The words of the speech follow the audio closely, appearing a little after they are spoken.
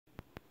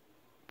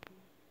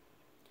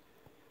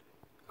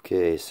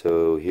Okay,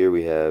 so here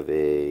we have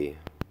a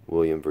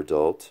William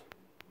Verdult.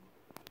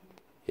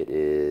 It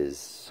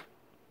is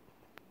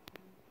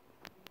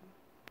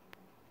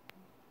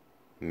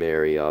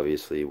Mary,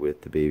 obviously,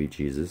 with the baby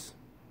Jesus.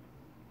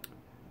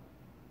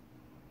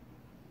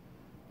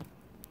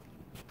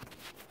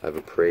 I've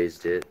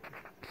appraised it,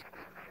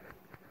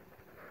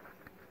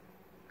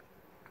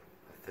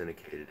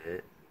 authenticated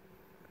it,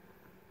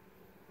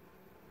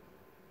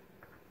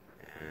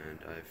 and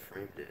I've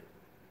framed it.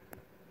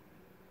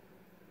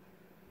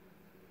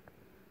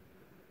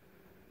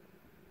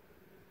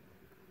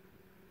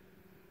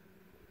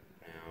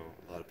 Now,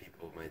 a lot of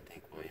people might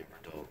think William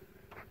Verdult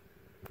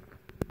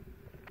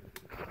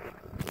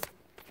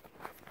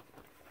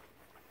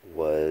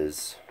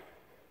was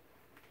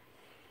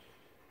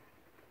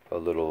a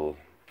little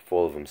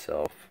full of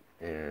himself,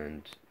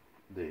 and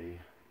they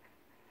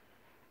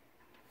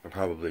are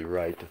probably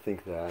right to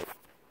think that,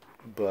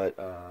 but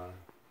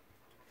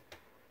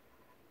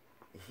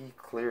he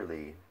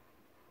clearly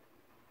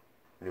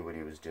knew what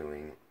he was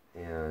doing.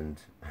 And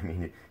I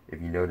mean,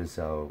 if you notice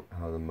how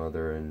the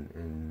mother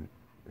and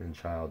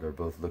child are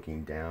both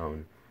looking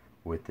down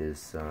with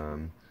this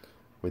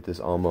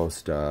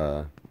almost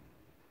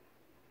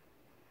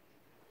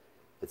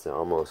it's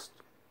almost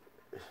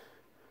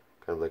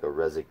kind of like a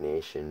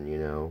resignation, you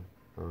know,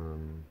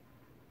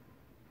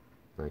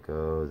 like,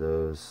 oh,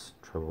 those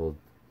troubled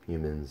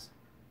humans,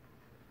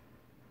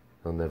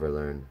 they'll never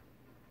learn.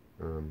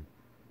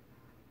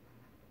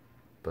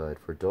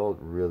 But Verdult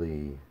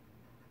really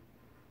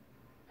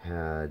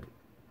had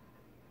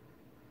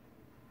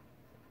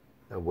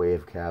a way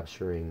of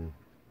capturing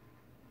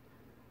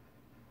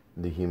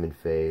the human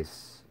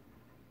face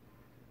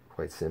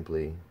quite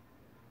simply,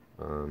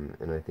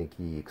 and I think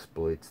he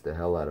exploits the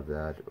hell out of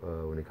that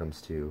when it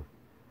comes to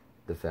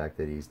the fact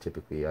that he's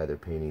typically either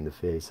painting the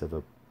face of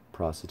a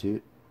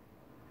prostitute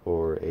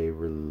or a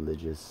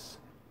religious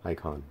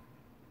icon.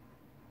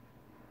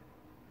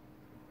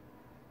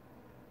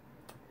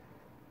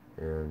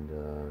 And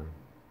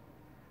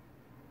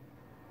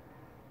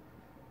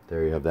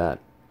there you have that.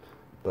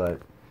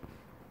 But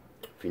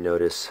if you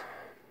notice,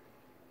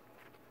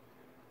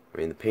 I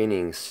mean, the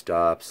painting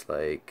stops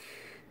like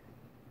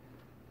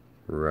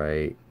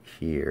right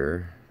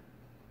here,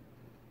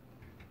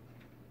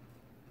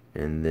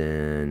 and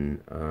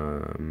then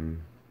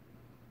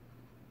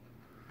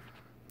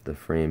the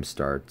frame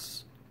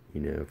starts,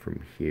 you know,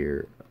 from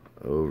here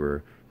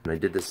over. And I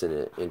did this in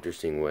an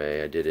interesting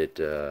way. I did it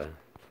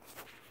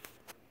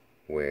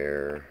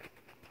where,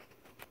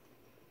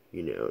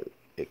 you know,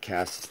 it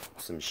casts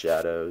some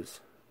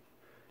shadows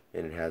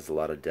and it has a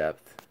lot of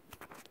depth.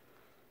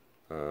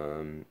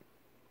 I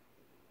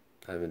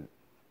haven't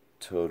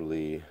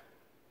totally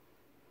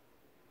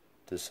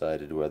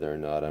decided whether or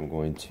not I'm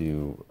going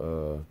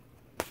to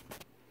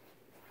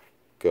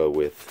go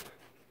with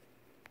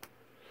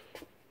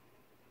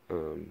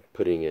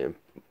putting it,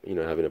 you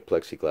know, having a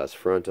plexiglass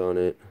front on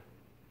it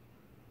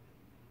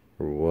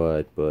or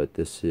what, but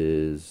this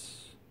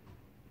was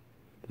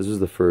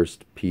the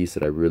first piece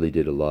that I really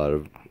did a lot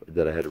of,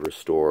 that I had to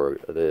restore.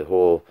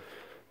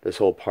 This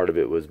whole part of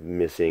it was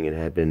missing and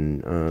had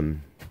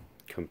been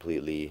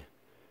completely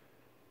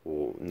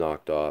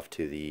knocked off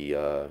to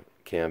the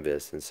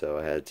canvas, and so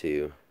I had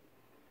to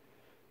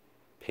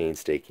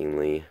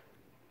painstakingly,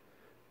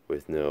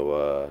 with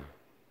no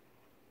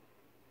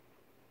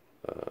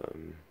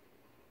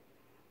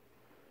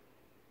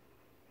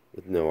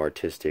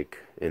artistic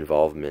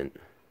involvement,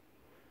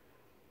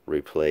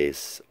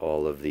 replace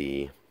all of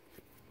the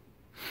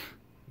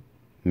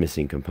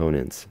missing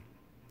components,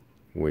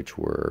 which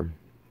were,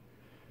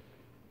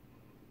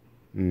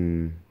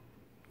 you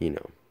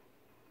know,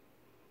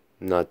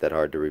 not that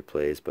hard to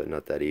replace, but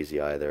not that easy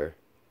either.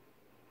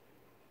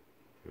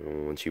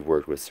 Once you've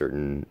worked with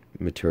certain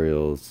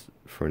materials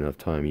for enough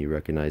time, you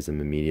recognize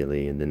them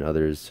immediately, and then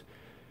others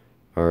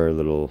are a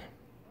little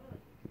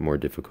more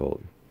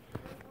difficult.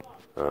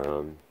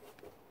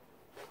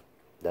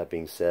 That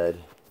being said,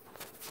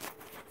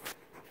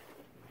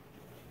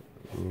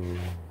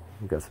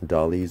 we've got some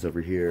dalis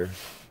over here.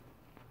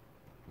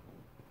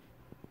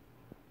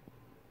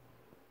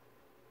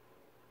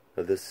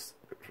 Now this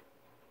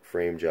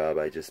frame job,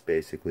 I just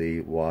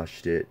basically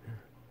washed it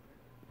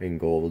in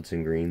golds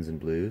and greens and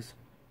blues.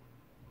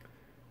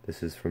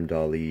 This is from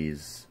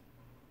Dali's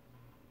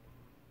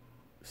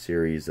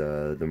series,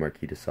 the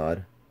Marquis de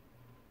Sade.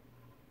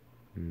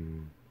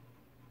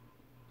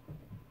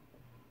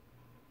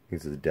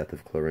 This is the Death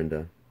of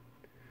Clorinda.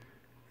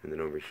 And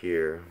then over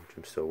here, which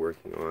I'm still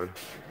working on,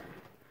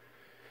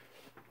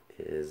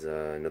 is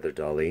another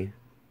Dali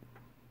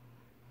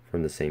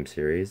from the same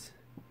series.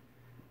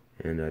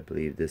 And I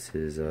believe this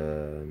is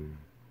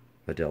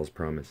Adele's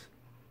Promise.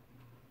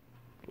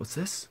 What's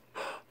this?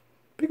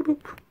 Big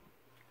boop.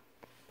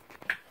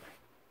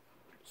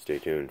 Stay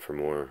tuned for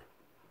more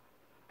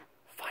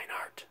fine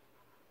art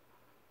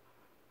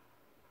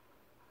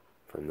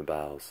from the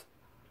bowels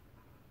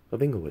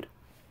of Inglewood,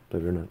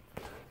 believe it or not.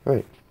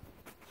 Alright.